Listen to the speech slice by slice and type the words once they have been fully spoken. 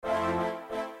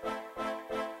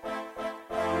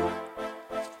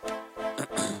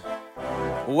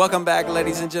Welcome back,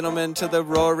 ladies and gentlemen, to the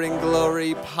Roaring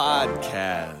Glory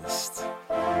podcast.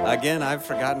 Again, I've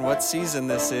forgotten what season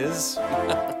this is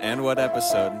and what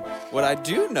episode. What I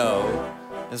do know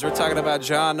is we're talking about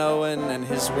John Owen and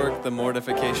his work, The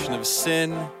Mortification of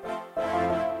Sin.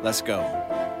 Let's go.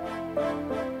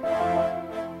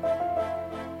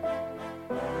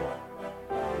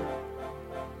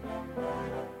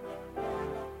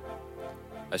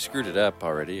 I screwed it up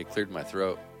already. It cleared my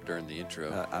throat during the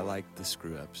intro. I like the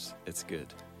screw-ups. It's good.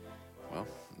 Well,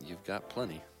 you've got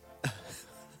plenty.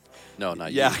 No,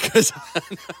 not Yeah, you. because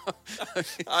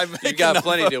You've got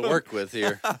plenty to work with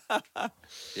here.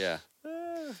 Yeah.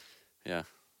 Yeah.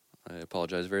 I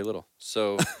apologize very little.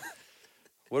 So,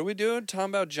 what are we doing? Talking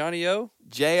about Johnny O?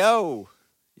 J.O.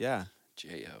 Yeah,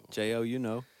 J.O. J.O., you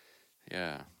know.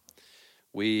 Yeah.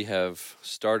 We have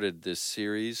started this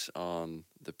series on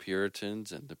the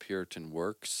Puritans and the Puritan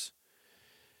works,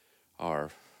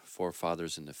 our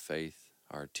forefathers in the faith,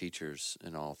 our teachers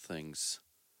in all things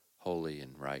holy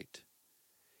and right.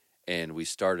 And we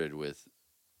started with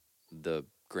the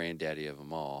granddaddy of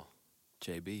them all,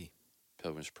 J.B.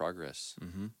 Pilgrim's Progress.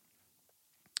 Mm-hmm.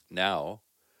 Now,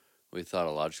 we thought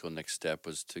a logical next step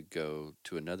was to go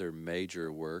to another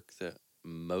major work that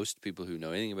most people who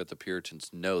know anything about the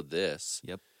Puritans know this.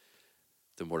 Yep.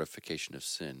 The Mortification of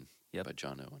Sin by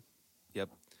John Owen. Yep.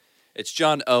 It's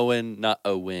John Owen, not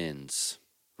Owens.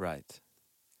 Right.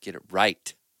 Get it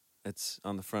right. It's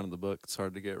on the front of the book. It's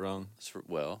hard to get wrong.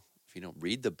 Well, if you don't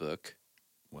read the book,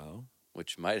 Well,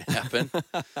 which might happen,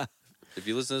 if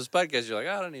you listen to this podcast, you're like,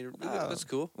 I don't need to read it. That's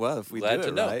cool. Well, if we Glad do to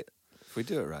it know. right. If we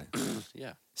do it right.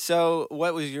 Yeah. So,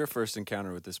 what was your first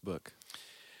encounter with this book?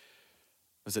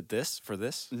 Was it this?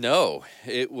 No,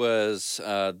 it was,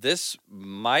 this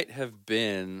might have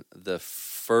been the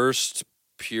first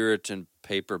Puritan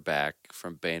paperback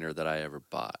from Boehner that I ever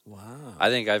bought. Wow. I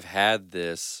think I've had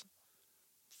this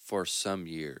for some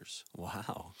years.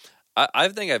 Wow. I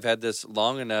think I've had this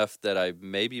long enough that I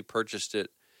maybe purchased it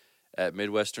at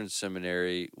Midwestern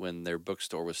Seminary when their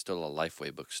bookstore was still a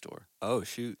Lifeway bookstore. Oh,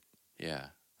 shoot. Yeah.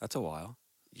 That's a while.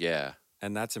 Yeah.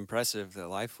 And that's impressive that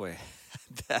Lifeway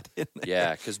had that in there.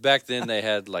 Yeah, because back then they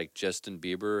had, like, Justin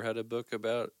Bieber had a book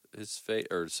about his fate,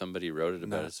 or somebody wrote it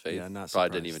about his fate. Yeah, not Probably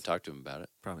didn't surprised. even talk to him about it.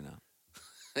 Probably not.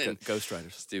 And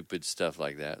Ghostwriters. stupid stuff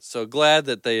like that. So glad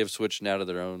that they have switched now to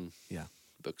their own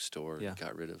bookstore and Yeah.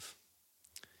 got rid of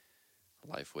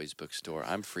Lifeway's bookstore.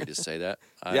 I'm free to say that.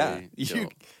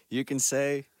 You can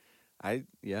say, I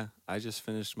just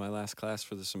finished my last class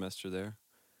for the semester there.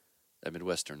 At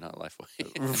Midwestern, not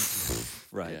Lifeway.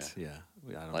 Right, yeah.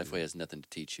 I don't Lifeway has nothing to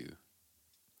teach you.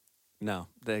 No,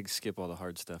 they skip all the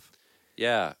hard stuff.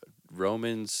 Yeah,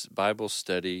 Romans Bible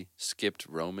study skipped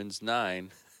Romans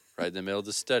 9 right in the middle of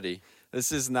the study.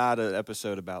 This is not an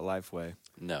episode about Lifeway.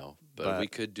 No, but we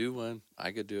could do one.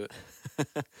 I could do it.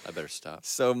 I better stop.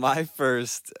 So my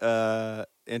first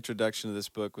introduction to this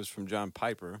book was from John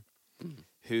Piper,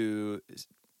 who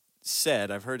said,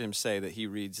 I've heard him say that he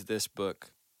reads this book,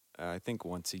 I think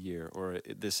once a year, or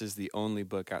this is the only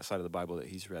book outside of the Bible that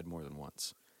he's read more than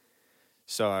once.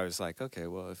 So I was like, okay,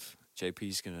 well, if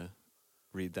JP's going to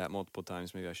read that multiple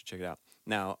times, maybe I should check it out.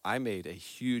 Now, I made a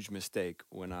huge mistake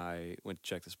when I went to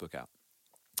check this book out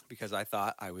because I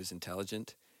thought I was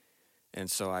intelligent,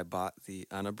 and so I bought the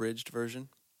unabridged version,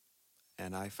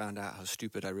 and I found out how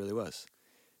stupid I really was.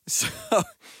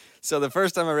 So the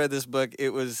first time I read this book,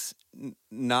 it was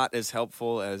not as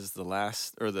helpful as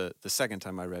the second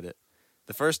time I read it.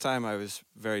 The first time I was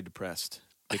very depressed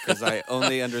because I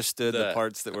only understood the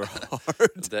parts that were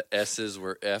hard. The S's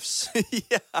were F's.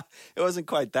 Yeah, it wasn't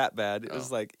quite that bad. It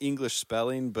was like English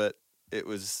spelling, but it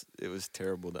was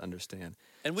terrible to understand.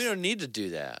 And we don't need to do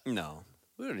that. No.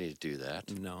 We don't need to do that.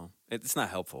 No. It's not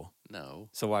helpful. No.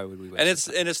 So why would we waste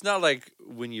And it's not like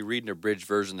when you read an abridged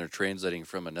version, they're translating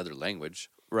from another language.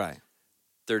 Right.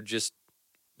 They're just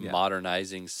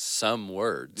modernizing some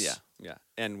words. Yeah.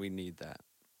 And we need that.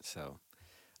 So,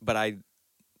 but I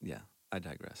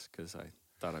digress because I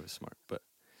thought I was smart. But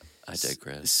I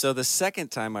digress. So the second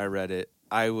time I read it,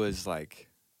 I was like,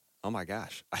 oh my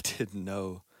gosh, I didn't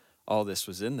know all this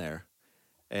was in there.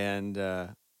 And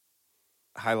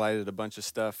highlighted a bunch of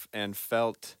stuff and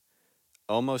felt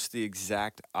almost the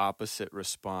exact opposite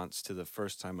response to the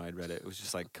first time I'd read it. It was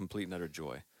just like complete and utter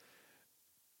joy.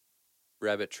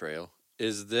 Rabbit trail.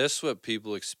 Is this what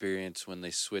people experience when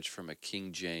they switch from a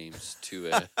King James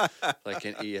to a like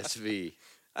an ESV?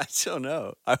 I don't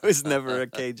know. I was never a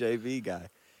KJV guy.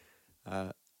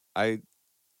 I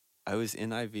was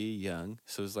NIV young,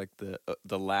 so it was like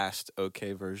the last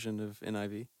okay version of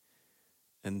NIV,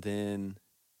 and then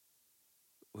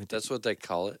that's what they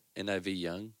call it, NIV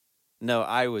young. No,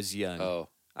 I was young. Oh,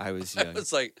 I was I young.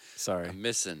 was like, Sorry. I'm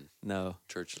missing No.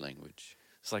 church language.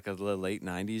 It's like a late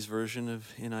 90s version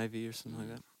of NIV or something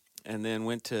like that. And then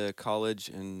went to college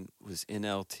and was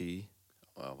NLT,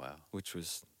 Oh, wow. which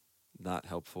was not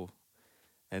helpful.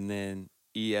 And then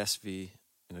ESV,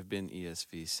 and I've been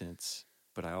ESV since,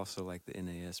 but I also like the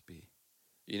NASB.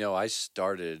 You know, I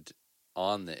started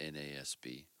on the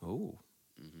NASB. Oh,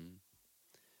 Hmm.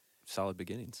 solid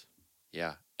beginnings.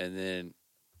 Yeah. And then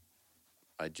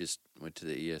I just went to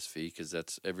the ESV because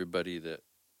that's everybody that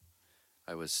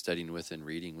I was studying with and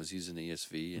reading was using the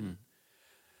ESV. And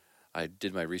I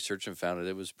did my research and found that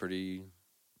it was pretty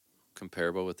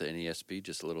comparable with the NASB,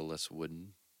 just a little less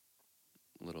wooden,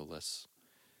 a little less,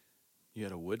 You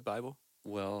had a wood Bible?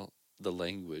 well, the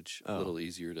language, a Oh. little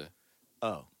easier to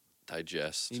Oh,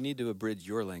 digest. you need to abridge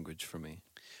your language for me.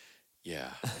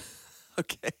 Yeah.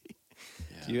 Okay.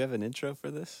 Yeah. Do you have an intro for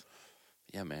this?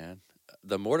 Yeah, man.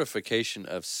 The mortification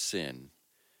of sin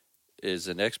is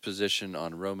an exposition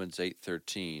on Romans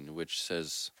 8:13, which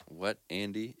says, what,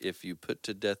 Andy? If you put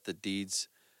to death the deeds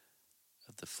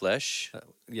of the flesh,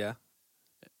 Yeah.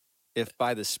 If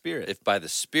by the Spirit. if by the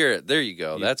Spirit, there you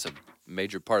go. You- That's a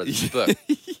major part of this book.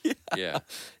 Yeah.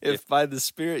 If by the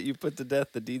Spirit you put to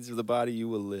death the deeds of the body, you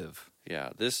will live.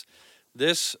 Yeah.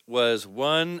 This was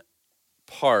one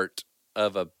part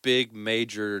of a big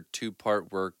major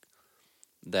 2-part work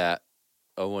that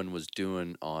Owen was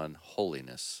doing on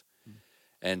holiness.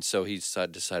 And so he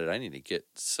decided I need to get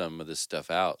some of this stuff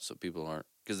out so people aren't,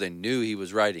 because they knew he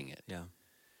was writing it. Yeah.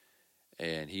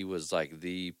 And he was like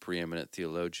the preeminent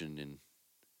theologian in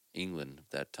England at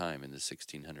that time in the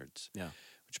 1600s. Yeah.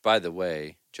 Which, by the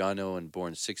way, John Owen,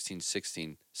 born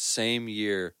 1616, same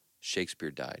year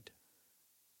Shakespeare died.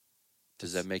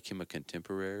 Does that make him a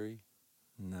contemporary?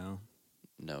 No.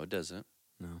 No, it doesn't.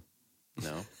 No.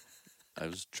 No. I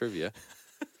was trivia.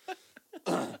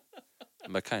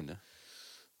 But kinda.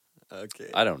 Okay.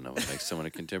 I don't know what makes someone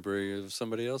a contemporary of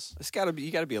somebody else. It's gotta be.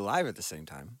 You gotta be alive at the same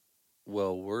time.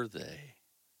 Well, were they?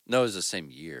 No, it was the same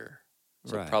year.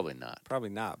 So Right. probably not. Probably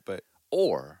not, but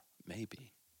Or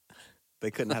maybe.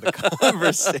 they couldn't have a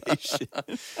conversation.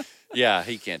 Yeah,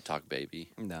 he can't talk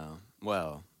baby. No.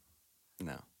 Well,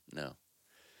 no. No.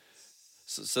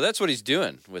 So that's what he's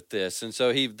doing with this. And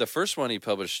so the first one he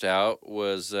published out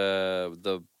was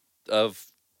the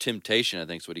of temptation, I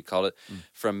think is what he called it,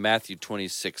 from Matthew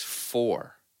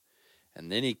 26:4.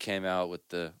 And then he came out with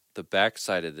the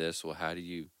backside of this. Well, how do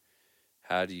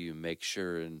you make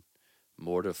sure and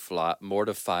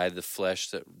mortify the flesh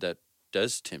that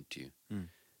does tempt you?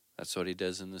 That's what he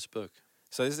does in this book.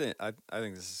 So isn't it? I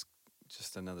think this is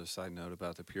just another side note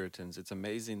about the Puritans. It's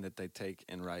amazing that they take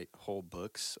and write whole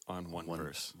books on one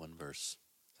verse. One verse.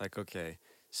 Like, okay,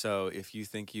 so if you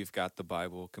think you've got the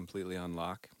Bible completely on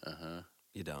lock, Uh-huh.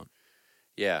 you don't.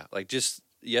 Yeah, like just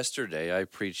yesterday I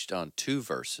preached on 2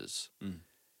 verses.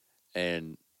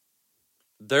 And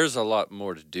there's a lot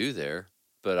more to do there,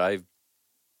 but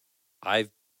I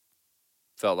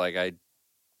felt like I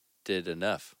did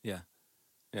enough. Yeah.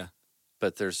 Yeah.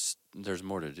 But there's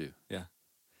more to do.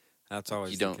 That's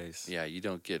always You the don't case. Yeah, you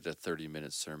don't get a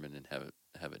 30-minute sermon and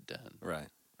have it done. Right.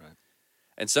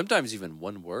 And sometimes even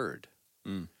one word.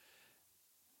 Mm.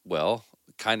 Well,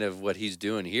 kind of what he's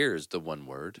doing here is the one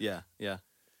word. Yeah. Yeah.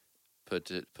 Put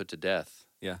to death.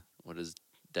 Yeah. What is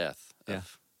death? Yeah.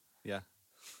 Yeah.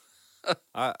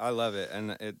 I love it,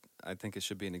 and I think it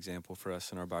should be an example for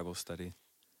us in our Bible study.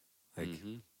 Like,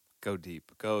 go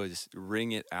deep,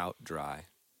 wring it out dry.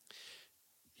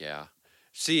 Yeah.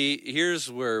 See, here's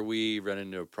where we run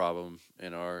into a problem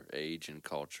in our age and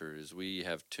culture is we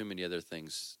have too many other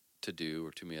things to do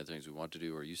or too many other things we want to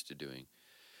do or used to doing.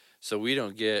 So we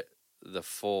don't get the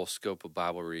full scope of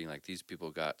Bible reading like these people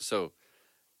got. So,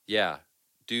 yeah,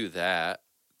 do that.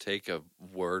 Take a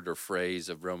word or phrase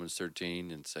of Romans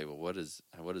 13 and say, well, what does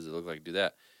it look like to do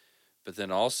that? But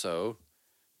then also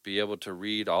be able to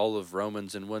read all of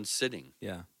Romans in one sitting.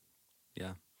 Yeah.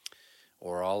 Yeah.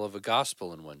 Or all of a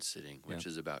gospel in one sitting, which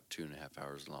is about 2.5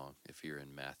 hours long if you're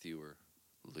in Matthew or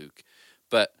Luke.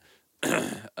 But,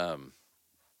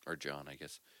 or John, I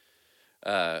guess.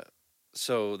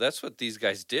 So that's what these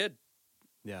guys did.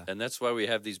 Yeah. And that's why we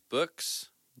have these books.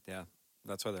 Yeah.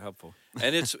 That's why they're helpful.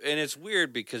 And it's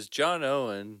weird because John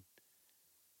Owen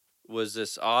was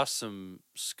this awesome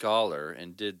scholar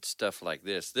and did stuff like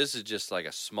this. This is just like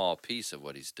a small piece of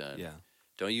what he's done. Yeah.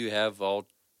 Don't you have all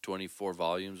 24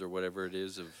 volumes or whatever it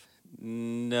is of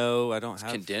No, I don't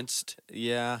have. condensed?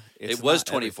 Yeah. It was not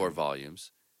 24 everything.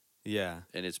 volumes. Yeah.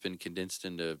 And it's been condensed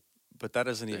into. But that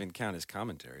doesn't even count as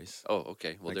commentaries. Oh,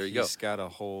 okay. Well, Like, there you go. He's got a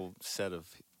whole set of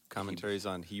commentaries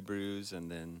on Hebrews,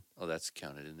 and then Oh, that's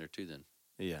counted in there too then.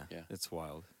 yeah, Yeah. it's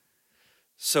wild.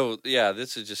 So yeah,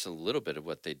 this is just a little bit of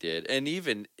what they did, and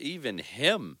even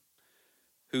him,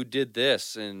 who did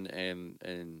this and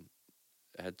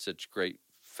had such great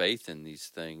faith in these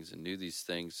things and knew these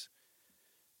things,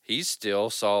 he still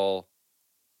saw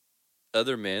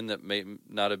other men that may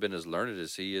not have been as learned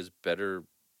as he is better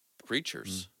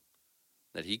preachers.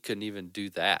 That he couldn't even do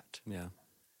that. Yeah,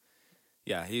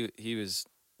 yeah. He was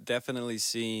definitely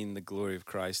seeing the glory of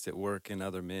Christ at work in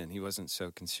other men. He wasn't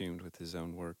so consumed with his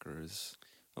own work or his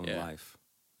own life.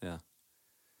 Yeah.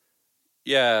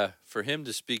 Yeah, for him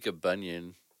to speak of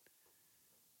Bunyan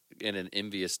in an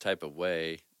envious type of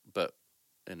way, but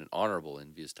in an honorable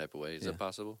envious type of way, is that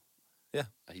possible? Yeah.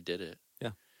 He did it.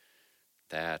 Yeah.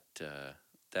 That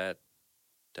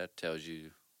tells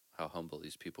you how humble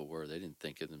these people were. They didn't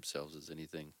think of themselves as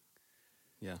anything.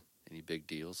 Yeah. Any big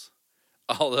deals.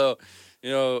 Although,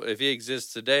 if he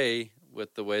exists today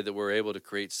with the way that we're able to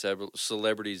create several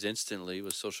celebrities instantly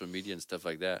with social media and stuff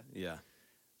like that, Yeah.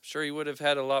 sure he would have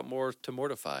had a lot more to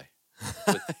mortify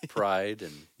with pride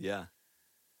and Yeah.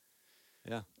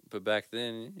 But back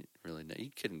then, really,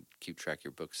 you couldn't keep track of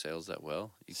your book sales that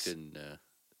well. You couldn't.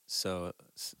 So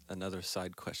another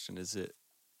side question: Is it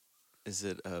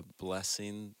a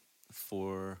blessing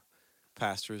for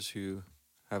pastors who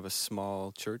have a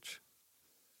small church?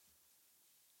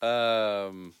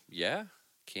 Yeah,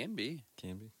 can be.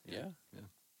 Can be. Yeah.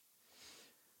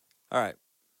 All right.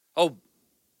 Oh,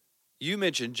 you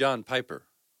mentioned John Piper.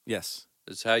 Yes.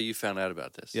 That's how you found out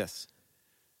about this. Yes.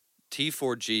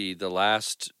 T4G, the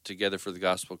last Together for the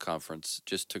Gospel conference,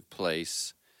 just took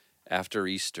place after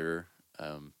Easter,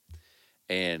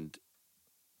 and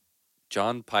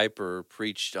John Piper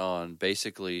preached on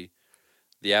basically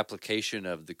the application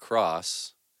of the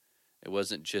cross. It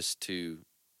wasn't just to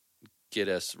get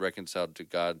us reconciled to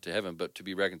God, to heaven, but to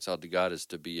be reconciled to God is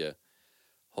to be a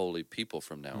holy people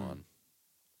from now on.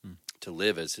 To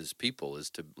live as his people is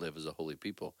to live as a holy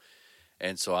people.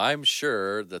 And so I'm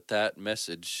sure that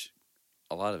message,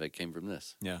 a lot of it came from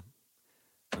this. Yeah.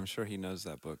 I'm sure he knows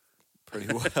that book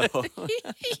pretty well.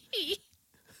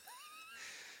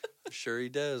 I'm sure he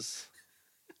does.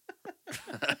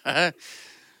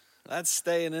 That's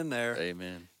staying in there.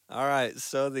 Amen. All right.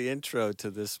 So the intro to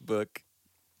this book.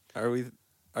 Are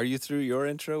you through your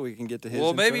intro? We can get to his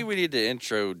Well, intro? maybe we need to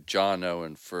intro John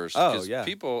Owen first. Oh, 'cause yeah.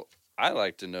 People, I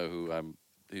like to know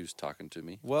who's talking to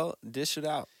me. Well, dish it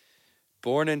out.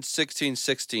 Born in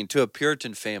 1616 to a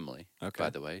Puritan family, Okay. by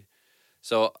the way.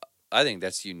 So I think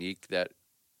that's unique that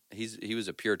he was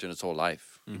a Puritan his whole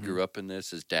life. He grew up in this.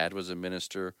 His dad was a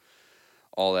minister,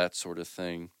 all that sort of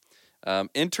thing.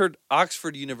 Entered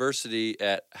Oxford University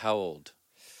at how old?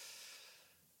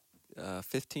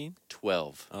 15?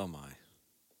 12. Oh, my.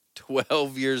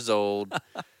 12 years old.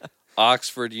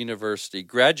 Oxford University.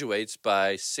 Graduates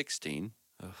by 16.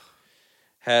 Ugh.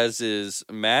 Has his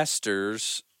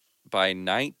master's by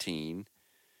 19.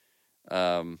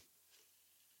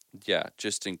 Yeah,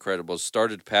 just incredible.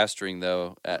 Started pastoring,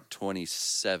 though, at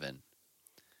 27.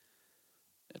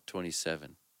 At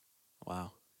 27.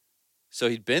 Wow. So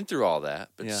he'd been through all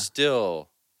that, but Yeah. still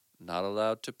not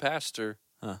allowed to pastor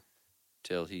Huh.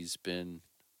 till he's been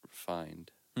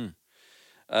refined.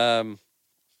 Hmm.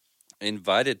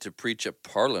 Invited to preach at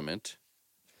Parliament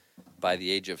by the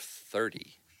age of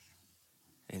 30.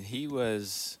 And he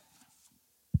was,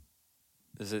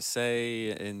 does it say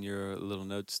in your little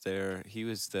notes there, he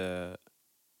was the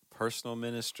personal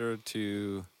minister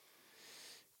to,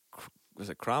 was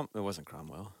it It wasn't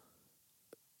Cromwell.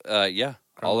 Yeah,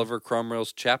 Cromwell? Oliver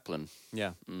Cromwell's chaplain.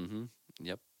 Yeah. Mm-hmm.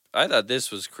 Yep. I thought this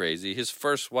was crazy. His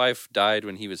first wife died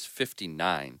when he was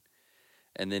 59,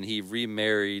 and then he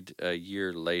remarried a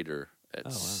year later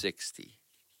at 60.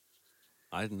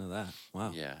 I didn't know that.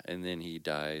 Wow. Yeah, and then he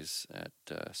dies at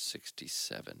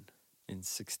 67. In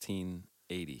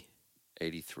 1680.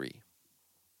 83.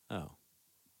 Oh.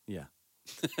 Yeah.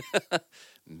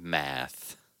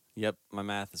 Math. Yep. My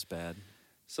math is bad.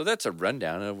 So that's a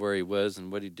rundown of where he was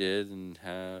and what he did and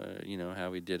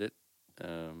how he did it.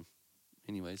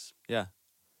 Anyways, Yeah.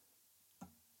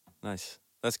 Nice.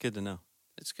 That's good to know.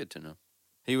 it's good to know.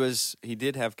 He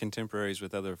did have contemporaries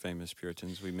with other famous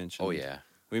Puritans. We mentioned. Oh yeah,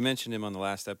 We mentioned him on the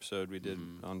last episode we did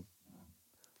on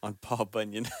Paul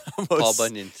Bunyan. Paul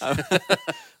Bunyan.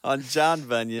 On John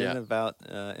Bunyan Yeah. about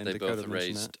and They Dakota both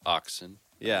mentioned raised oxen.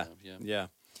 Yeah. Yeah.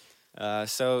 that.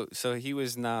 So he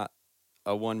was not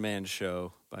a one-man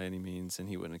show by any means, and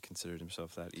he wouldn't have considered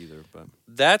himself that either. But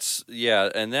That's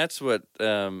what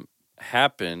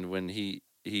happened when he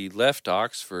left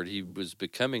Oxford. He was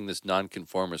becoming this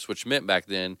nonconformist, which meant back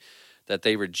then that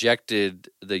they rejected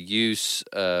the use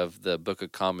of the Book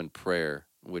of Common Prayer,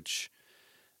 which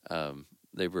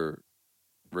they were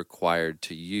required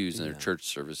to use in their church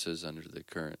services under the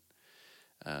current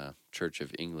Church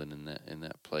of England in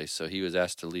that place. So he was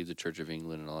asked to leave the Church of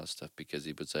England and all that stuff because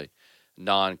he was a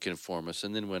nonconformist,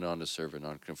 and then went on to serve a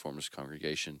nonconformist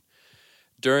congregation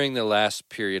during the last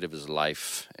period of his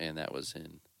life, and that was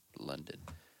in London.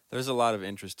 There's a lot of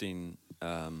interesting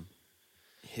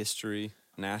history,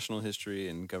 national history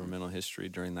and governmental history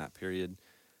during that period.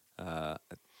 I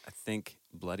think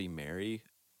Bloody Mary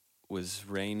was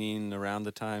reigning around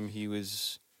the time he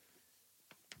was...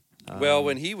 well,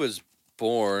 when he was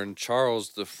born,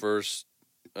 Charles the First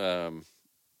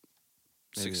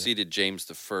succeeded James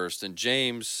the First, and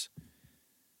James...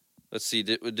 Let's see,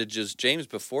 did just James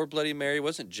before Bloody Mary?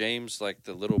 Wasn't James like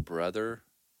the little brother?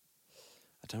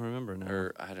 I don't remember now.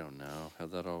 Or I don't know how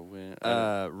that all went.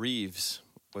 Reeves,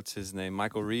 what's his name?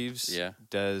 Michael Reeves. Yeah.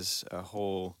 Does a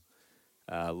whole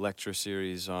lecture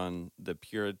series on the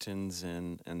Puritans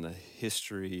and the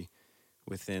history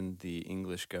within the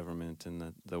English government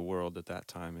and the world at that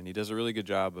time. And he does a really good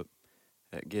job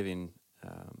at giving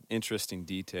interesting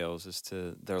details as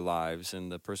to their lives and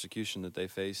the persecution that they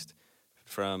faced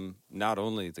from not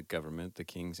only the government, the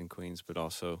kings and queens, but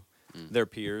also their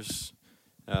peers.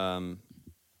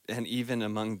 And even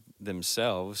among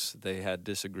themselves, they had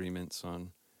disagreements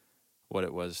on what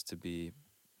it was to be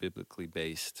biblically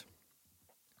based.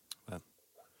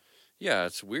 Yeah,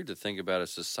 it's weird to think about a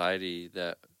society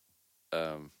that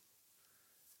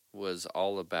was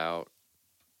all about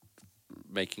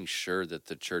making sure that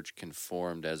the church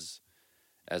conformed as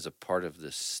a part of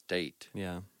the state.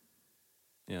 Yeah.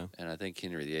 Yeah. And I think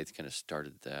Henry VIII kind of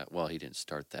started that. Well, he didn't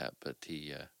start that, but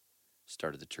he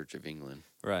started the Church of England.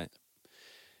 Right.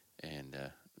 And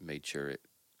made sure it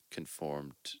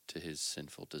conformed to his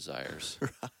sinful desires.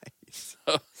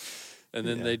 Right. And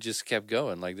then they just kept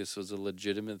going like this was a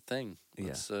legitimate thing.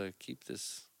 Let's keep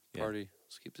this party.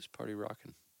 Let's keep this party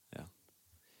rocking. Yeah.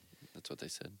 That's what they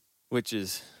said. Which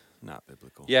is not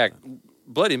biblical. Yeah,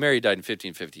 Bloody Mary died in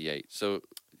 1558. So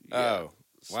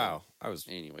wow. I was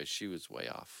anyway, she was way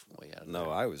off, way out of No,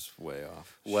 there. I was way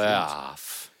off. Way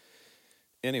off.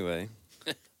 Anyway.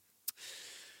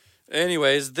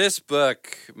 Anyways, this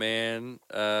book, man,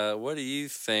 what do you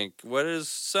think? What is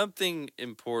something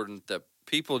important that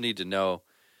people need to know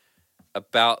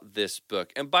about this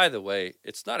book? And by the way,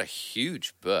 it's not a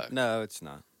huge book. No, it's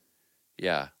not.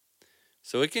 Yeah.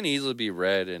 So it can easily be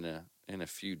read in a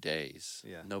few days.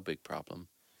 Yeah. No big problem.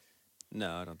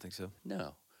 No, I don't think so.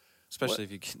 No. Especially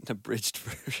if you get an abridged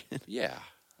version. Yeah.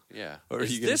 Yeah. What are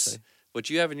Is you going to this say? what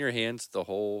you have in your hands, the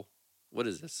whole, what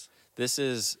is this? This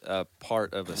is a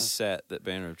part of a set that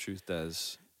Banner of Truth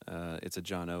does. It's a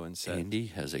John Owen set. Andy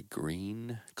has a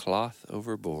green cloth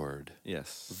overboard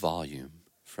Yes. volume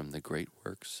from the great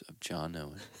works of John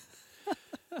Owen.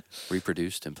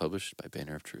 Reproduced and published by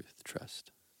Banner of Truth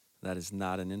Trust. That is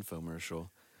not an infomercial.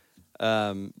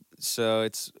 So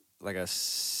it's like a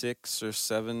 6 or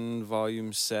 7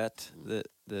 volume set that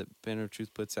Banner of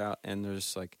Truth puts out, and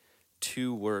there's like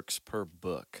 2 works per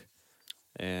book.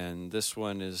 And this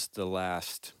one is the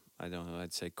last, I don't know,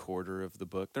 I'd say quarter of the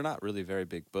book. They're not really very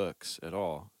big books at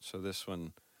all. So this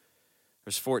one,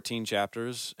 there's 14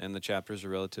 chapters, and the chapters are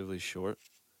relatively short.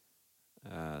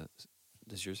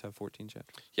 Does yours have 14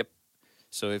 chapters? Yep.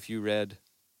 So if you read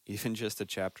even just a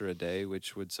chapter a day,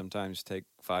 which would sometimes take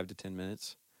 5 to 10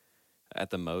 minutes, at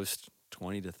the most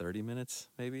 20 to 30 minutes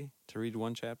maybe to read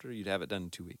one chapter, you'd have it done in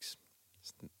 2 weeks.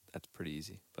 That's pretty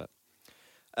easy. But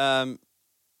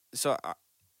so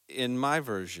in my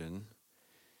version,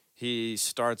 he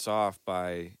starts off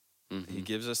by, he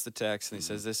gives us the text, and he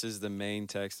says this is the main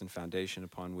text and foundation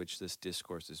upon which this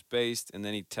discourse is based, and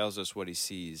then he tells us what he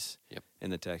sees in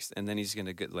the text, and then he's going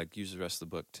to use the rest of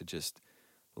the book to just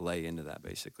lay into that,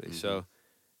 basically. So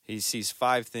he sees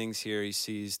 5 things here. He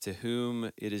sees to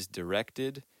whom it is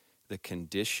directed, the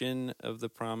condition of the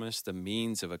promise, the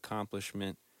means of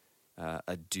accomplishment,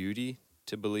 a duty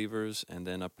to believers, and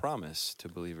then a promise to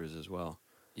believers as well.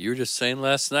 You were just saying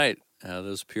last night how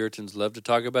those Puritans love to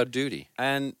talk about duty.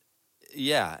 And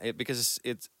yeah, because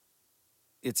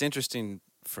it's interesting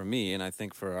for me, and I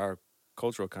think for our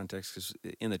cultural context, because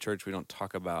in the church we don't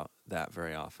talk about that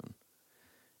very often.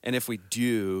 And if we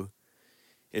do,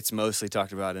 it's mostly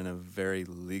talked about in a very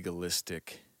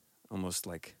legalistic, almost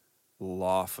like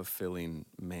law-fulfilling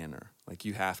manner. Like,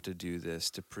 you have to do this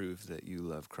to prove that you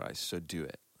love Christ, so do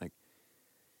it. Like,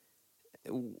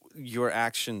 your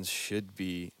actions should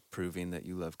be proving that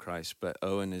you love Christ, but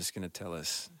Owen is going to tell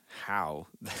us how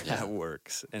that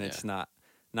works, and it's not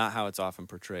not how it's often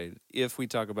portrayed. If we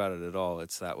talk about it at all,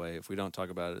 it's that way. If we don't talk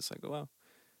about it, it's like, oh, well,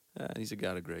 he's a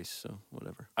God of grace, so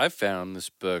whatever. I found this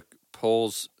book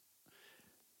pulls.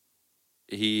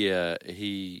 He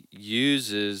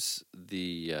uses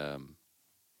the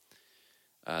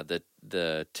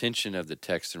tension of the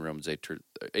text in Romans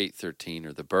 8:13,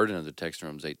 or the burden of the text in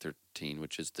Romans 8:13,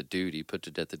 which is the duty, put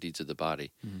to death the deeds of the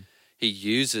body. Mm-hmm. He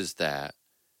uses that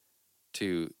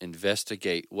to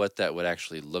investigate what that would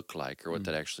actually look like, or what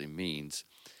that actually means.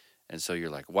 And so you're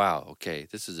like, wow, okay,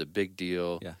 this is a big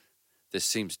deal. Yeah. This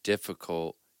seems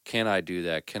difficult. Can I do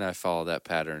that? Can I follow that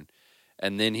pattern?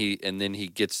 And then he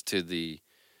gets to the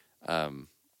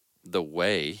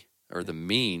way, or the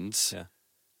means,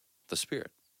 the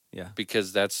Spirit. Yeah.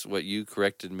 Because that's what you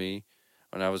corrected me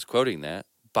when I was quoting that,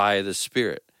 by the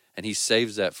Spirit. And he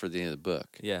saves that for the end of the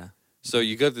book. Yeah. So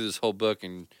you go through this whole book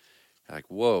and you're like,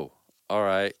 whoa, all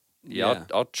right. Yeah.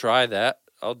 I'll try that.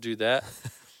 I'll do that.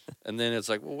 And then it's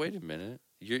like, well, wait a minute.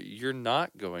 You're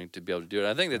not going to be able to do it.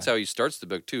 I think that's how he starts the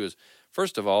book too, is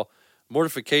first of all,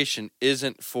 mortification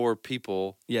isn't for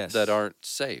people that aren't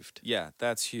saved. Yeah,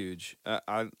 that's huge.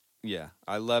 I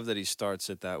love that he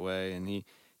starts it that way, and he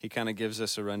kind of gives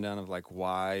us a rundown of like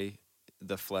why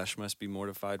the flesh must be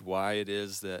mortified, why it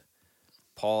is that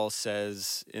Paul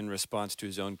says in response to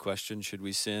his own question, should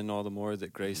we sin all the more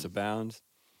that grace abounds?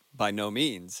 By no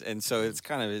means. And so it's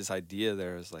kind of his idea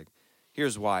there is like,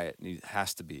 here's why it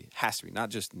has to be, not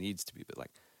just needs to be, but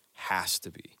like has to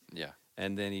be. Yeah.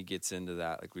 And then he gets into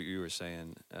that, like what you were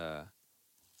saying,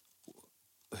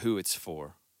 who it's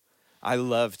for. I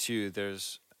love, too,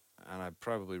 and I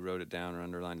probably wrote it down or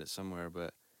underlined it somewhere,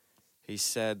 but he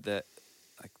said that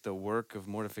like the work of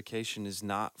mortification is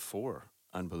not for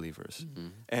unbelievers. Mm-hmm.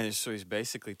 And so he's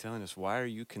basically telling us, why are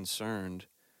you concerned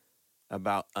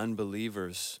about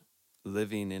unbelievers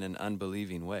living in an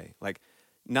unbelieving way? Like,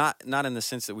 not in the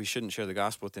sense that we shouldn't share the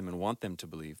gospel with them and want them to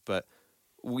believe, but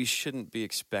we shouldn't be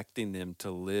expecting them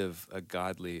to live a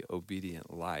godly,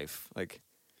 obedient life. Like,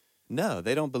 no,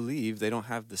 they don't believe. They don't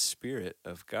have the Spirit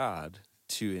of God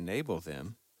to enable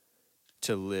them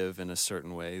to live in a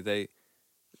certain way.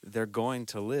 They're going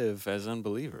to live as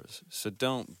unbelievers. So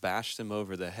don't bash them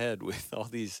over the head with all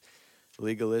these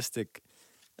legalistic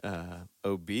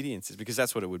obediences, because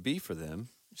that's what it would be for them,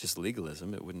 just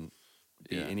legalism. It wouldn't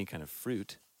be any kind of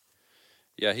fruit.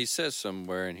 Yeah, he says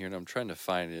somewhere in here, and I'm trying to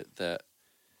find it, that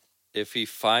if he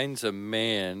finds a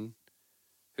man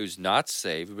who's not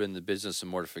saved, but in the business of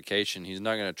mortification, he's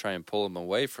not going to try and pull him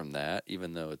away from that,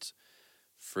 even though it's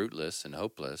fruitless and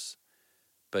hopeless.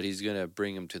 But he's going to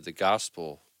bring him to the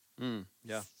gospel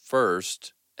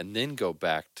first, and then go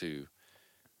back to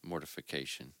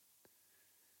mortification.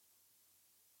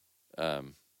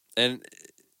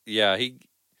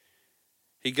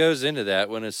 He goes into that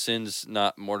when a sin's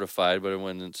not mortified, but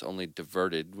when it's only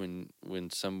diverted, when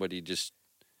somebody just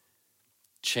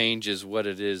changes what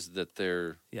it is that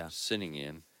they're sinning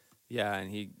in. Yeah,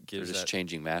 and he gives they're just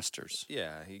changing masters.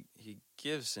 Yeah, he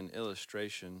gives an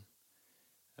illustration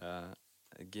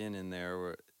again in there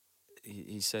where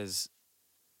he says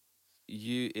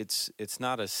it's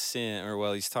not a sin, or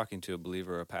well, he's talking to a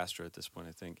believer or a pastor at this point,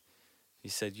 I think. He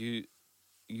said you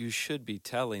should be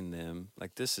telling them,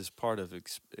 like, this is part of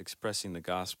expressing the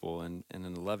gospel and in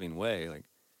a loving way. Like,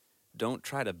 don't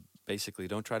try to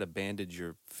bandage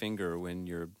your finger when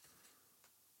your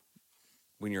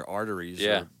arteries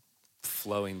are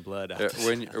flowing blood out.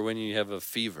 Or when you have a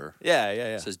fever. Yeah.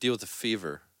 It says deal with the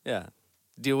fever. Yeah.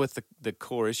 Deal with the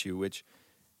core issue, which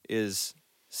is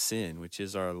sin, which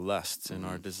is our lusts and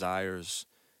our desires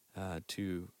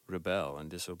to rebel and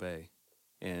disobey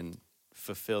and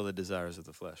fulfill the desires of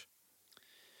the flesh.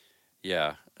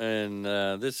 Yeah, and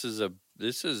this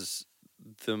is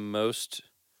the most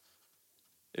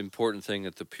important thing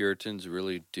that the Puritans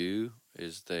really do,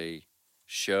 is they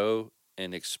show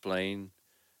and explain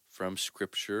from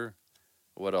Scripture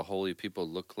what a holy people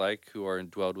look like who are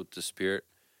indwelled with the Spirit.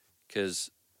 Because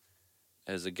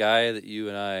as a guy that you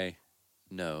and I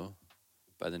know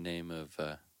by the name of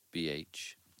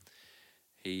BH,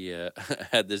 he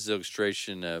had this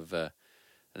illustration of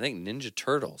I think Ninja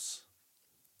Turtles,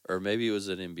 or maybe it was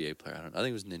an NBA player. I don't know. I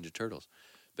think it was Ninja Turtles.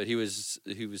 But he was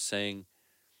saying,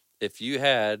 if you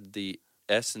had the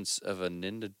essence of a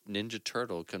ninja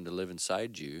turtle come to live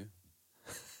inside you,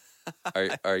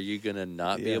 are you gonna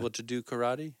not be able to do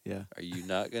karate? Yeah. Are you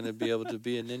not gonna be able to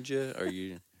be a ninja? Are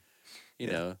you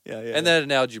know? Yeah. And that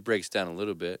analogy breaks down a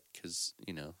little bit because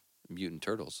mutant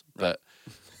turtles, right.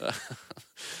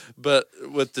 But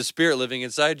with the Spirit living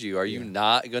inside you, are you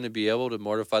not going to be able to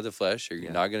mortify the flesh? Are you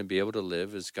not going to be able to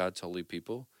live as God's holy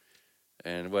people?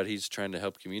 And what he's trying to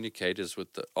help communicate is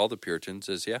with all the Puritans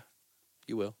is, yeah,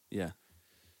 you will. Yeah.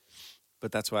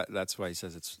 But that's why he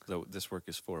says this work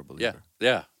is for a Yeah, believer.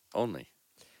 yeah, only.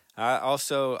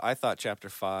 I thought chapter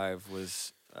 5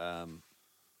 was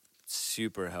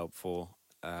super helpful,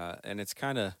 and it's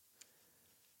kind of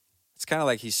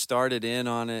like he started in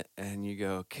on it, and you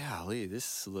go, golly,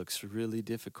 this looks really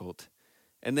difficult.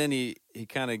 And then he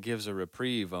kind of gives a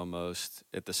reprieve almost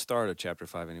at the start of chapter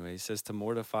 5 anyway. He says, to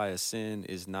mortify a sin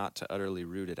is not to utterly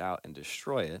root it out and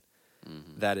destroy it,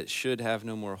 that it should have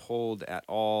no more hold at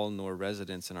all nor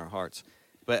residence in our hearts.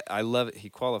 But I love it. He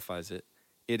qualifies it.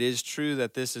 It is true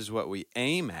that this is what we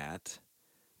aim at,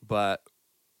 but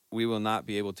we will not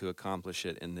be able to accomplish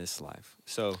it in this life.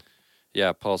 So,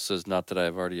 yeah, Paul says, not that I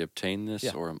have already obtained this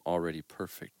Yeah. or am already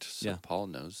perfect. So Yeah. Paul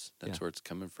knows that's Yeah. where it's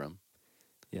coming from.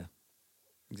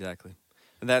 exactly.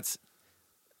 And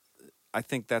I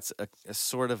think that's a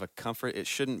sort of a comfort. It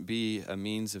shouldn't be a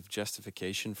means of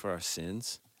justification for our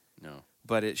sins, No.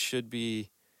 but it should be,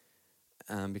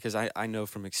 because I know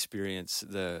from experience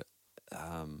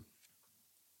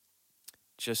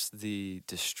just the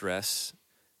distress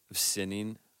of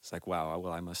sinning. It's like, wow,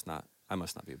 well, I must not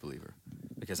be a believer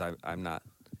because I'm not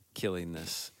killing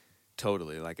this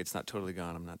totally. Like, it's not totally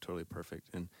gone. I'm not totally perfect.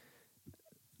 And,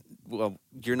 well,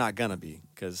 you're not going to be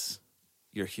because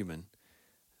you're human.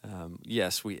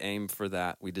 Yes, we aim for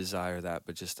that. We desire that,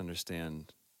 but just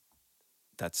understand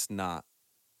that's not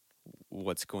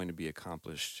what's going to be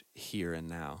accomplished here and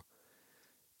now.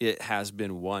 It has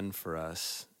been won for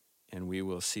us, and we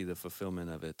will see the fulfillment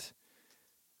of it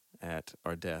at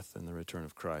our death and the return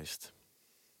of Christ.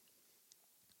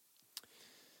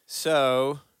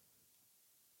 So,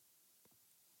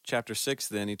 chapter 6,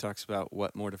 then, he talks about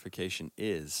what mortification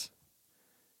is.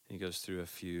 He goes through a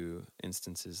few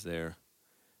instances there.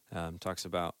 Talks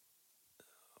about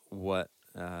what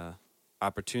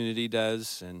opportunity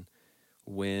does and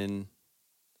when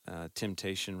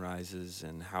temptation rises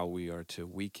and how we are to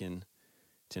weaken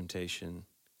temptation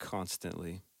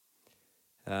constantly.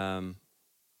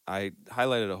 I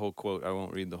highlighted a whole quote. I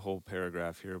won't read the whole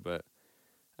paragraph here, but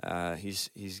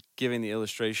he's giving the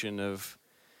illustration of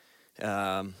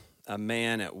a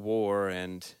man at war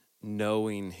and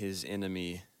knowing his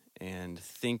enemy and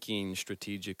thinking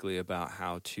strategically about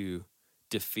how to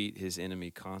defeat his enemy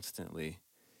constantly.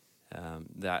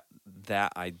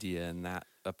 That idea and that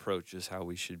approach is how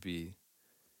we should be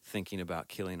thinking about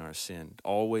killing our sin.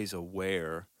 Always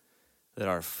aware that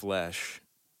our flesh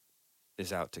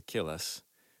is out to kill us,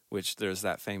 which there's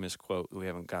that famous quote we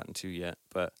haven't gotten to yet,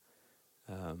 but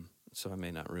so I may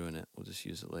not ruin it. We'll just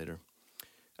use it later.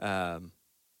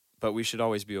 But we should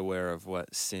always be aware of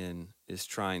what sin is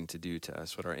trying to do to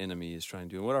us, what our enemy is trying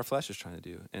to do, and what our flesh is trying to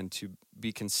do, and to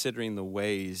be considering the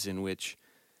ways in which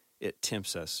it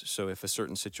tempts us. So if a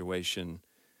certain situation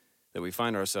that we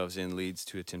find ourselves in leads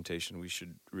to a temptation, we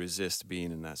should resist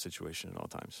being in that situation at all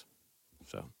times.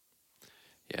 So,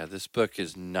 Yeah, this book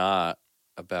is not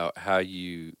about how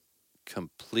you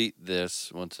complete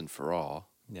this once and for all.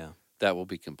 yeah, That will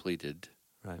be completed.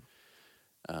 right.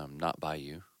 Not by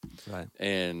you. Right.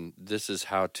 And this is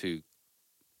how to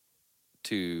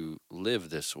live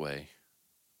this way.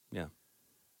 Yeah.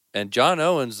 And John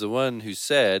Owen's the one who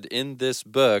said, in this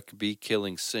book, be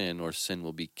killing sin or sin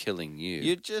will be killing you.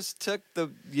 You just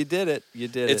you did it.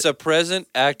 It's a present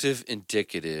active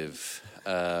indicative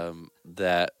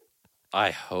that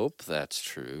I hope that's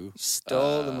true.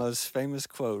 Stole the most famous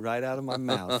quote right out of my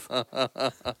mouth.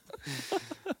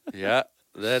 Yeah,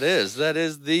 that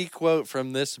is the quote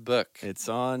from this book. It's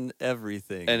on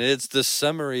everything. And it's the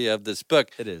summary of this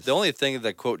book. It is. The only thing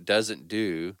that quote doesn't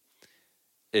do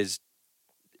is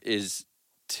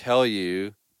tell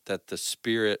you that the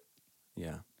Spirit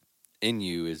yeah. in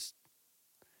you is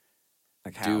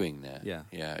Like how? doing that. Yeah.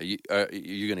 Yeah. Are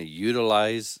you going to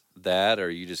utilize that, or are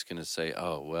you just going to say,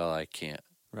 oh, well, I can't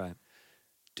Right.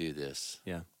 do this?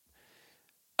 Yeah.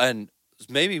 And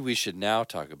maybe we should now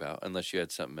talk about, unless you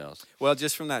had something else. Well,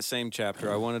 just from that same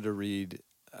chapter, I wanted to read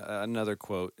another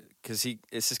quote because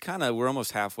this is kind of, we're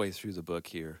almost halfway through the book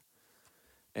here.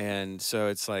 And so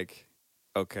it's like,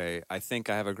 okay, I think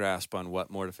I have a grasp on what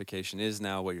mortification is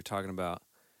now, what you're talking about.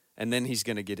 And then he's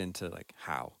going to get into like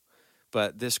how.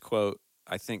 But this quote,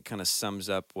 I think, kind of sums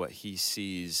up what he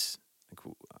sees.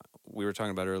 Like we were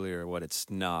talking about earlier, what it's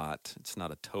not. It's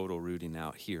not a total rooting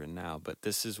out here and now. But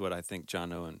this is what I think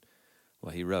John Owen,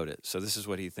 well, he wrote it. So this is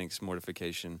what he thinks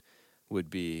mortification would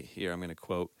be. Here, I'm going to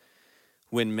quote.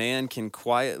 When man can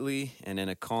quietly and in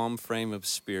a calm frame of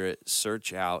spirit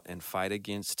search out and fight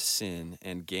against sin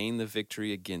and gain the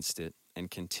victory against it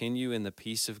and continue in the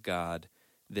peace of God,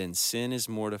 then sin is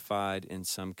mortified in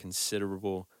some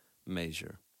considerable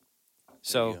measure. There you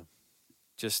So go.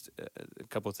 just a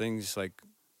couple of things like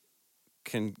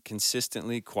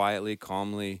consistently, quietly,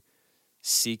 calmly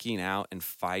seeking out and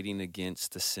fighting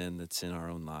against the sin that's in our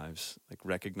own lives, like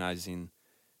recognizing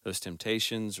those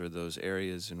temptations or those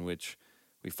areas in which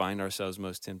we find ourselves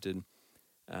most tempted,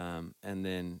 and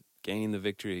then gaining the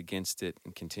victory against it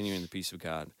and continuing the peace of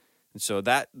God. And so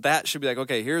that should be like,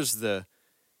 okay, here's the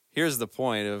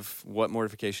point of what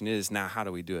mortification is. Now, how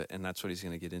do we do it? And that's what he's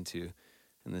going to get into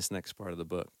in this next part of the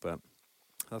book. But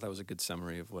I thought that was a good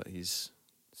summary of what he's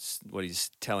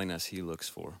telling us he looks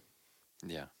for.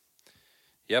 Yeah.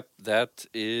 Yep, that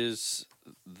is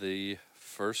the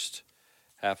first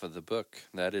half of the book.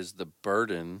 That is the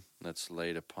burden that's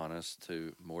laid upon us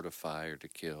to mortify or to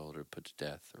kill or put to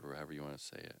death or however you want to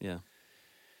say it. Yeah.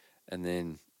 And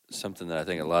then something that I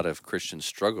think a lot of Christians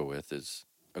struggle with is,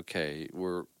 okay,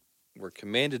 we're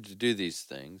commanded to do these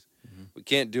things. Mm-hmm. We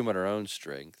can't do them on our own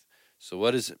strength. So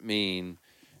what does it mean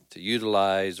to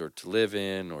utilize or to live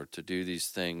in or to do these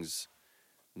things,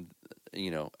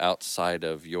 outside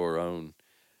of your own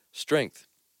strength?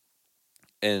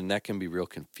 And that can be real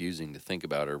confusing to think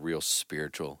about, or real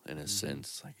spiritual in a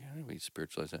sense. Like, how do we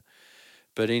spiritualize that?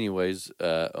 But anyways,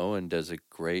 Owen does a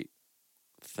great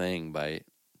thing by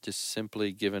just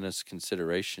simply giving us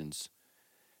considerations.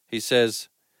 He says,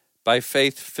 by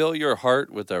faith, fill your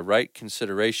heart with a right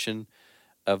consideration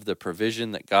of the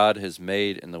provision that God has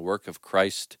made in the work of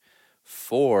Christ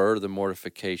for the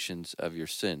mortifications of your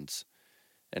sins.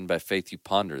 And by faith you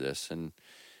ponder this. And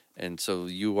so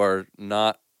you are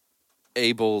not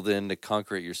able then to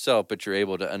conquer it yourself, but you're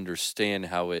able to understand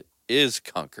how it is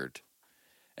conquered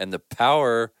and the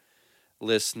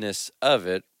powerlessness of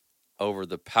it over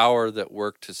the power that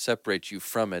worked to separate you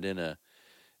from it in a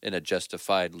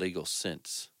justified legal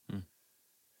sense.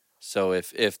 So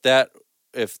if that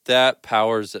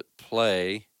power's at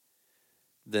play,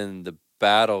 then the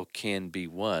battle can be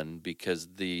won because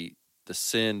the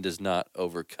sin does not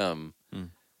overcome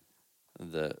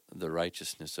the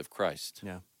righteousness of Christ.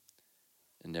 Yeah.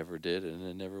 It never did, and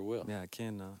it never will. Yeah, it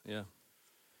can. Yeah.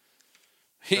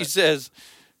 He says,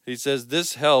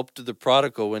 this helped the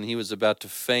prodigal when he was about to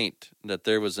faint, that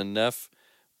there was enough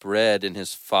bread in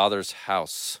his father's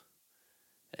house,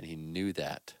 and he knew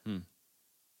that.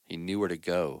 He knew where to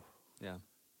go. Yeah.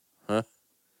 Huh?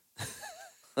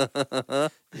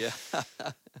 Yeah.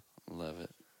 Love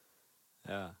it.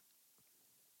 Yeah.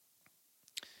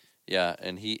 Yeah,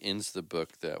 and he ends the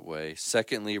book that way.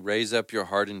 Secondly, raise up your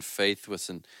heart in faith with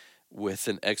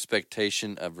an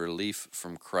expectation of relief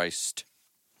from Christ.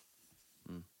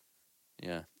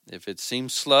 Yeah, if it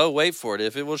seems slow, wait for it.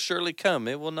 If it will surely come,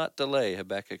 it will not delay.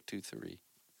 Habakkuk 2:3.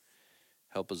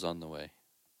 Help is on the way.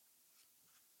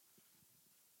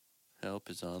 Help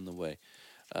is on the way.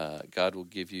 God will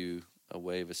give you a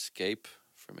way of escape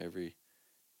from every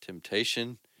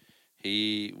temptation.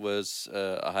 He was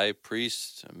a high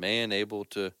priest, a man able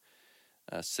to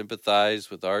sympathize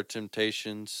with our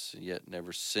temptations, yet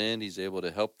never sinned. He's able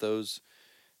to help those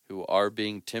who are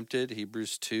being tempted.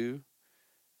 Hebrews 2.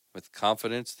 With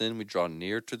confidence, then, we draw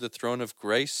near to the throne of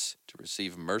grace to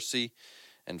receive mercy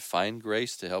and find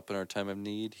grace to help in our time of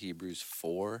need. Hebrews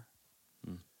 4.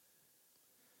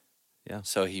 Yeah.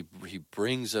 So he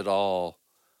brings it all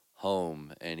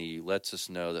home, and he lets us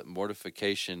know that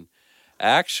mortification,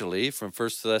 actually, from 1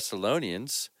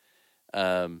 Thessalonians,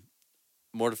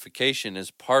 mortification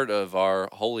is part of our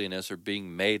holiness, or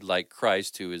being made like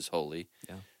Christ, who is holy.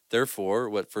 Yeah. Therefore,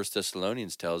 what 1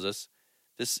 Thessalonians tells us,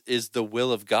 this is the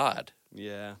will of God.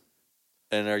 Yeah.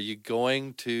 And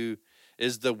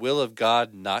is the will of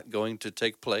God not going to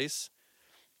take place?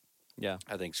 Yeah.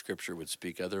 I think Scripture would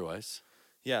speak otherwise.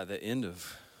 Yeah, the end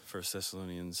of 1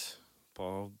 Thessalonians,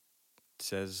 Paul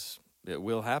says it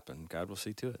will happen. God will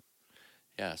see to it.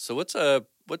 Yeah. So what's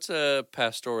a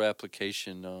pastoral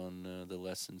application on the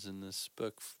lessons in this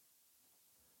book?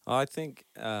 I think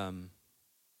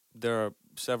there are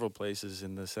several places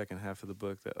in the second half of the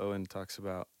book that Owen talks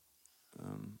about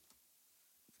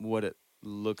what it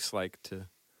looks like to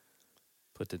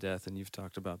put to death, and you've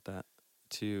talked about that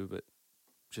too, but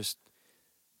just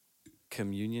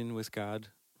communion with God,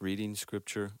 reading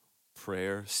Scripture,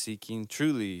 prayer,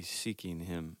 truly seeking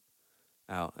Him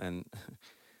out. And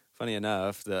funny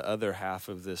enough, the other half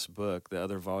of this book, the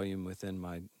other volume within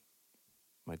my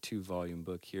 2-volume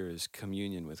book here, is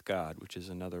Communion with God, which is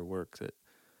another work that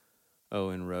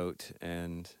Owen wrote,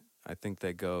 and I think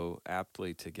they go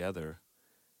aptly together.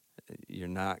 You're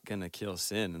not going to kill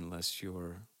sin unless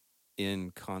you're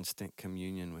in constant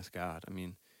communion with God. I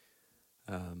mean,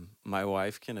 my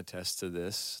wife can attest to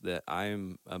this, that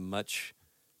I'm a much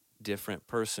different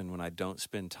person when I don't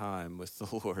spend time with the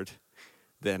Lord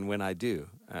than when I do.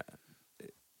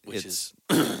 Which is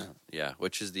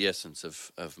which is the essence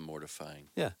of mortifying.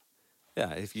 Yeah.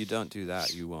 If you don't do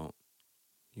that, you won't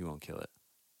kill it.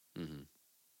 Mm-hmm.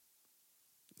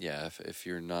 Yeah, if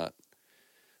you're not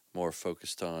more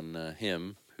focused on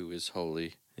Him who is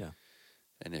holy,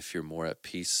 and if you're more at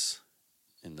peace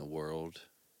in the world,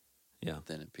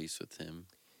 than at peace with Him.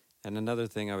 And another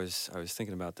thing, I was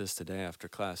thinking about this today after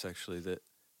class, actually, that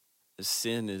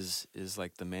sin is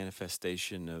like the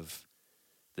manifestation of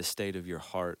the state of your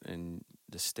heart and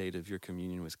the state of your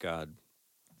communion with God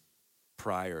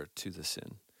prior to the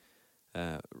sin.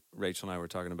 Rachel and I were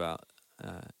talking about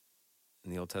in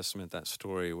the Old Testament that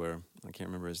story where, I can't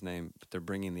remember his name, but they're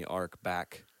bringing the ark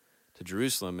back to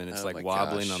Jerusalem, and it's like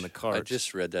wobbling on the cart. I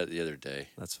just read that the other day.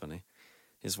 That's funny.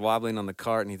 He's wobbling on the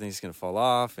cart, and he thinks he's going to fall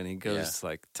off, and he goes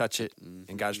to touch it,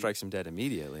 and God strikes him dead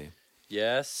immediately.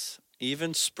 Yes.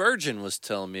 Even Spurgeon was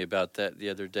telling me about that the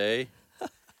other day.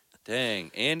 Dang,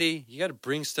 Andy, you got to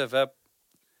bring stuff up,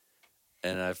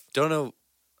 and I don't know,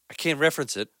 I can't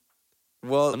reference it.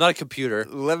 Well, I'm not a computer.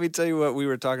 Let me tell you what we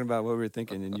were talking about, what we were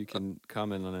thinking, and you can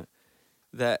comment on it.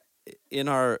 That in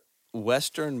our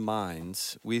Western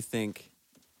minds, we think,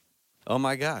 oh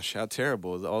my gosh, how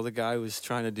terrible. All the guy was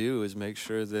trying to do was make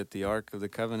sure that the Ark of the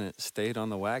Covenant stayed on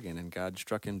the wagon, and God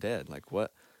struck him dead. Like,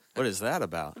 what is that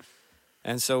about?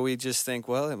 And so we just think,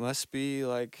 well, it must be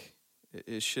like,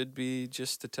 it should be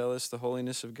just to tell us the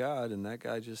holiness of God, and that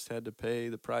guy just had to pay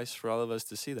the price for all of us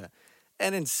to see that.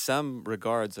 And in some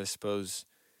regards, I suppose,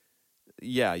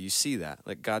 you see that.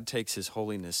 Like, God takes his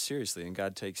holiness seriously, and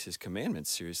God takes his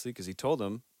commandments seriously, because he told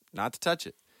him not to touch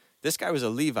it. This guy was a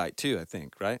Levite too, I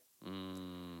think, right?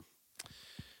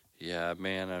 Yeah,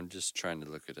 man, I'm just trying to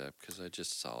look it up because I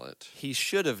just saw it. He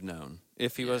should have known.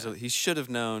 If he was, he should have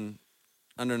known,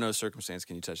 under no circumstance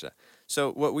can you touch that.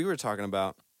 So what we were talking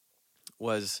about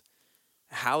was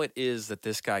how it is that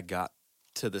this guy got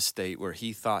to the state where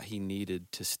he thought he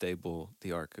needed to stable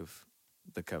the Ark of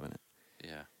the Covenant.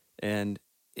 Yeah. And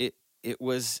it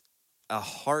was a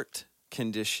heart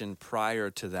condition prior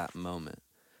to that moment.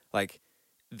 Like,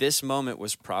 this moment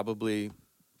was probably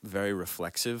very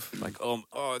reflexive. Like, oh,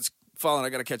 it's falling, I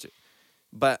got to catch it.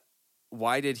 But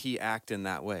why did he act in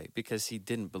that way? Because he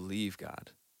didn't believe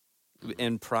God.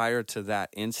 And prior to that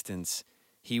instance,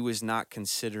 he was not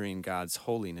considering God's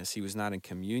holiness. He was not in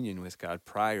communion with God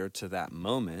prior to that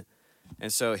moment.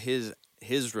 And so his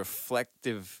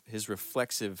reflexive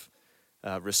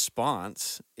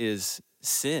response is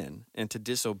sin and to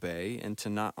disobey and to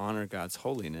not honor God's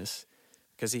holiness,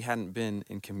 because he hadn't been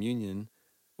in communion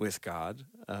with God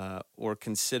or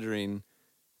considering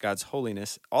God's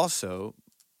holiness. Also,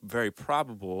 very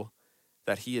probable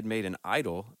that he had made an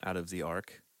idol out of the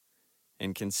ark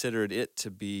and considered it to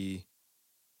be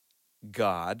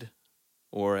God,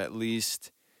 or at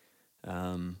least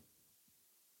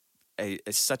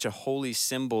such a holy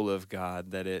symbol of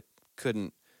God that it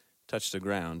couldn't touch the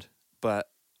ground. But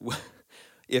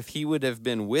if he would have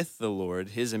been with the Lord,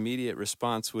 his immediate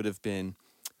response would have been,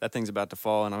 that thing's about to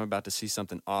fall and I'm about to see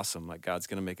something awesome, like God's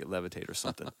going to make it levitate or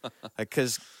something.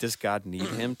 Because does God need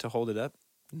him to hold it up?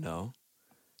 No.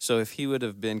 So if he would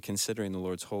have been considering the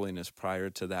Lord's holiness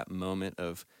prior to that moment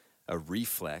of a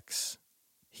reflex,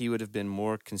 he would have been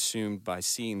more consumed by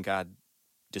seeing God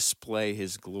display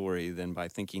his glory than by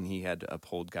thinking he had to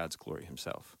uphold God's glory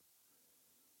himself.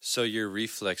 So your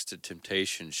reflex to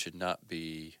temptation should not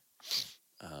be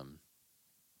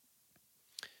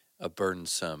a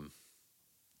burdensome,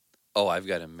 I've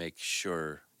got to make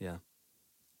sure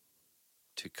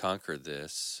to conquer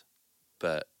this,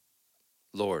 but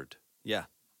Lord. Yeah.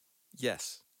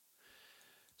 Yes.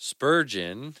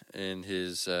 Spurgeon, in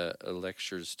his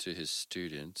lectures to his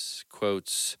students,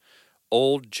 quotes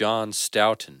old John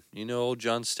Stoughton. You know old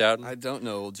John Stoughton? I don't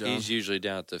know old John. He's usually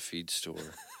down at the feed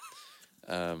store.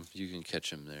 You can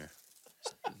catch him there.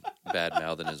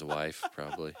 Bad-mouthing his wife,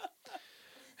 probably.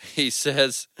 He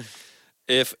says,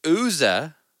 if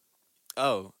Uzzah...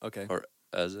 Oh, okay. Or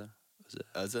Uzzah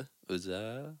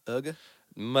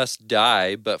must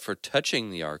die but for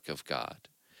touching the ark of God,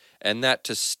 and that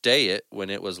to stay it when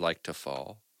it was like to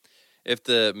fall. If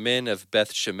the men of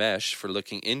Beth Shemesh for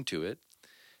looking into it,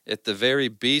 if the very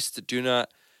beasts that do not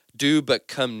do but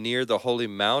come near the holy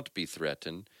mount be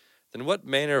threatened, then what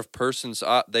manner of persons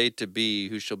ought they to be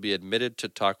who shall be admitted to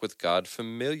talk with God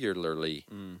familiarly?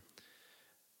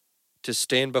 To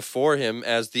stand before him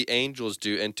as the angels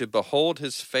do, and to behold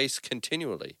his face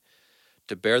continually,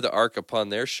 to bear the ark upon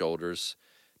their shoulders,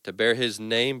 to bear his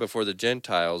name before the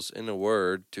Gentiles, in a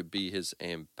word, to be his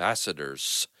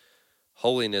ambassadors.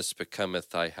 Holiness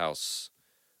becometh thy house,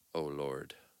 O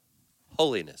Lord.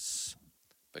 Holiness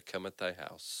becometh thy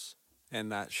house.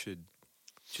 And that should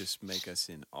just make us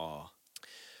in awe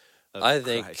of I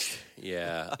think, Christ.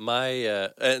 yeah,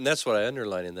 and that's what I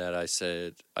underlined in that. I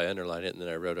said, I underlined it, and then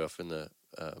I wrote off in the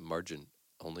margin,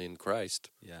 only in Christ.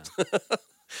 Yeah.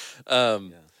 Yeah.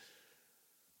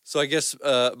 So I guess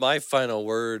my final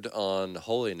word on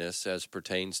holiness, as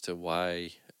pertains to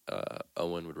why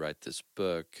Owen would write this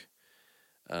book,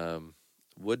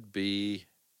 would be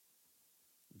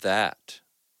that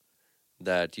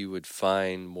you would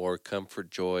find more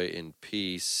comfort, joy, and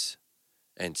peace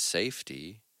and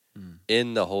safety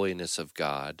in the holiness of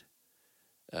God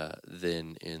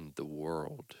than in the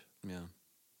world. Yeah.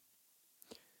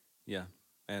 Yeah.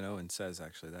 And Owen says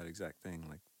actually that exact thing.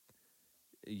 Like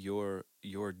your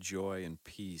joy and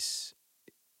peace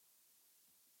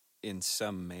in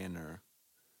some manner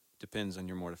depends on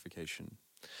your mortification.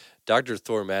 Dr.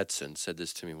 Thor Madsen said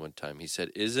this to me one time. He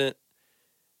said, "Isn't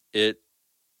it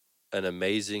an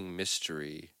amazing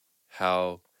mystery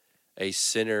how a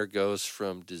sinner goes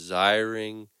from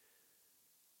desiring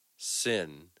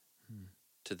sin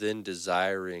to then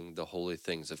desiring the holy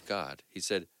things of God?" He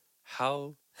said,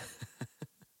 how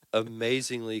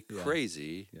amazingly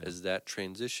crazy is that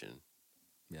transition?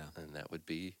 Yeah. And that would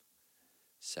be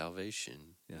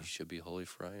salvation. Yeah. You should be holy,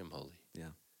 for I am holy.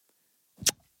 Yeah.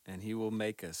 And he will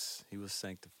make us. He will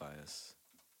sanctify us.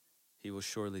 He will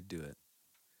surely do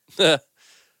it.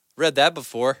 Read that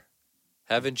before,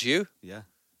 haven't you? Yeah.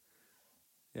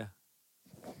 Yeah.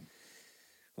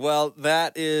 Well,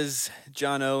 that is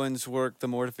John Owen's work, The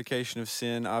Mortification of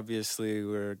Sin. Obviously,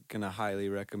 we're going to highly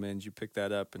recommend you pick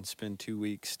that up and spend 2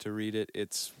 weeks to read it.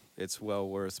 It's well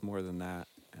worth more than that.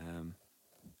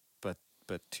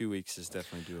 But 2 weeks is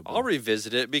definitely doable. I'll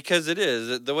revisit it because it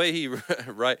is the way he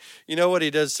You know what he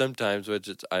does sometimes,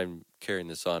 I'm carrying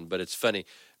this on, but it's funny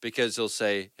because he'll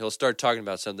start talking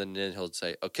about something and then he'll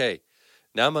say, "Okay,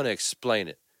 now I'm going to explain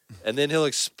it," and then he'll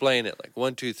explain it like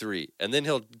 1, 2, 3, and then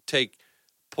he'll take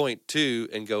point 2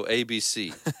 and go A, B,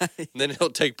 C, and then he'll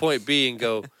take point B and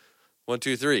go 1,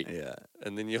 2, 3, Yeah.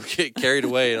 and then you'll get carried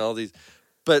away and all these,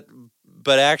 but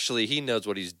actually he knows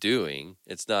what he's doing.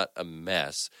 It's not a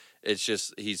mess. It's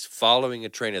just he's following a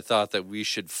train of thought that we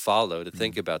should follow to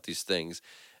think about these things,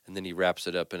 and then he wraps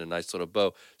it up in a nice little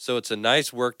bow. So it's a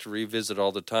nice work to revisit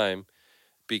all the time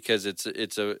because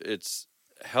it's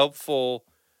helpful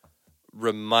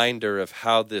reminder of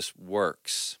how this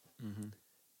works. Mm-hmm.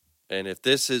 And if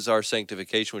this is our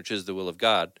sanctification, which is the will of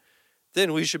God,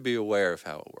 then we should be aware of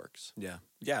how it works. Yeah.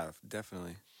 Yeah,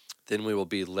 definitely. Then we will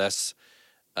be less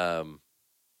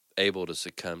able to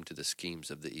succumb to the schemes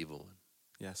of the evil one.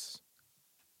 Yes.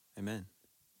 Amen.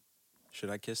 Should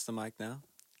I kiss the mic now?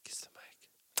 Kiss the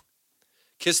mic.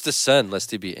 Kiss the Son, lest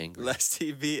he be angry. Lest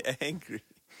he be angry.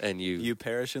 And you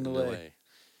perish in the way.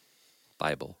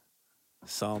 Bible.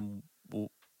 Psalm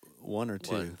 1 or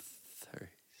 2? 130.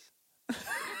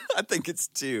 I think it's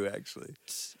 2, actually.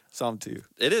 Psalm 2.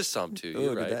 It is Psalm 2.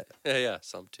 You're right. That. Yeah,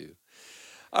 Psalm 2.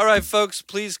 All right, folks,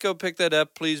 please go pick that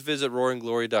up. Please visit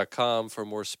roaringglory.com for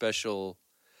more special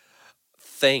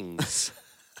things.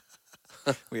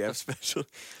 We have special.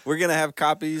 We're going to have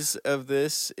copies of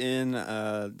this in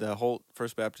the Holt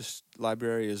First Baptist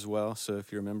Library as well. So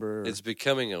if you're a member. It's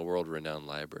becoming a world-renowned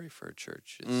library for a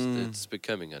church. It's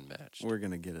becoming unmatched. We're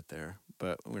going to get it there,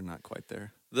 but we're not quite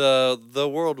there. The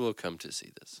world will come to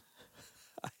see this.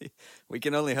 We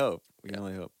can only hope. We can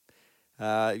only hope.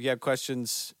 If you have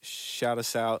questions, shout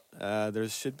us out. There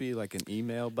should be like an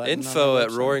email button. Info at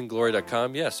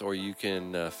roaringglory.com, yes. Or you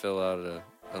can fill out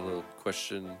a little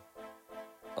question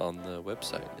on the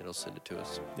website. It'll send it to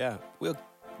us. Yeah,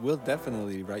 we'll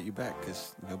definitely write you back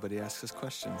because nobody asks us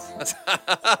questions.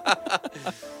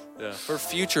 Yeah. For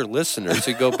future listeners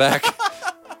who go back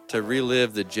to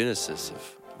relive the genesis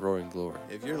of Roaring Glory.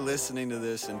 If you're listening to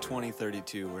this in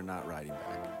 2032, we're not writing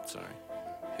back. Sorry.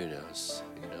 Who knows?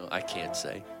 I can't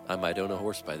say. I might own a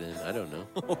horse by then. I don't know.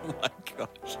 Oh my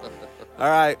gosh. All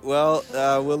right. Well,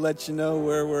 we'll let you know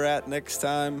where we're at next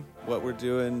time, what we're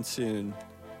doing soon.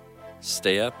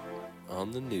 Stay up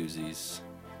on the newsies.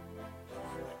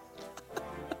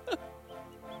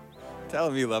 Tell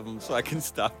them you love them so I can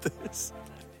stop this.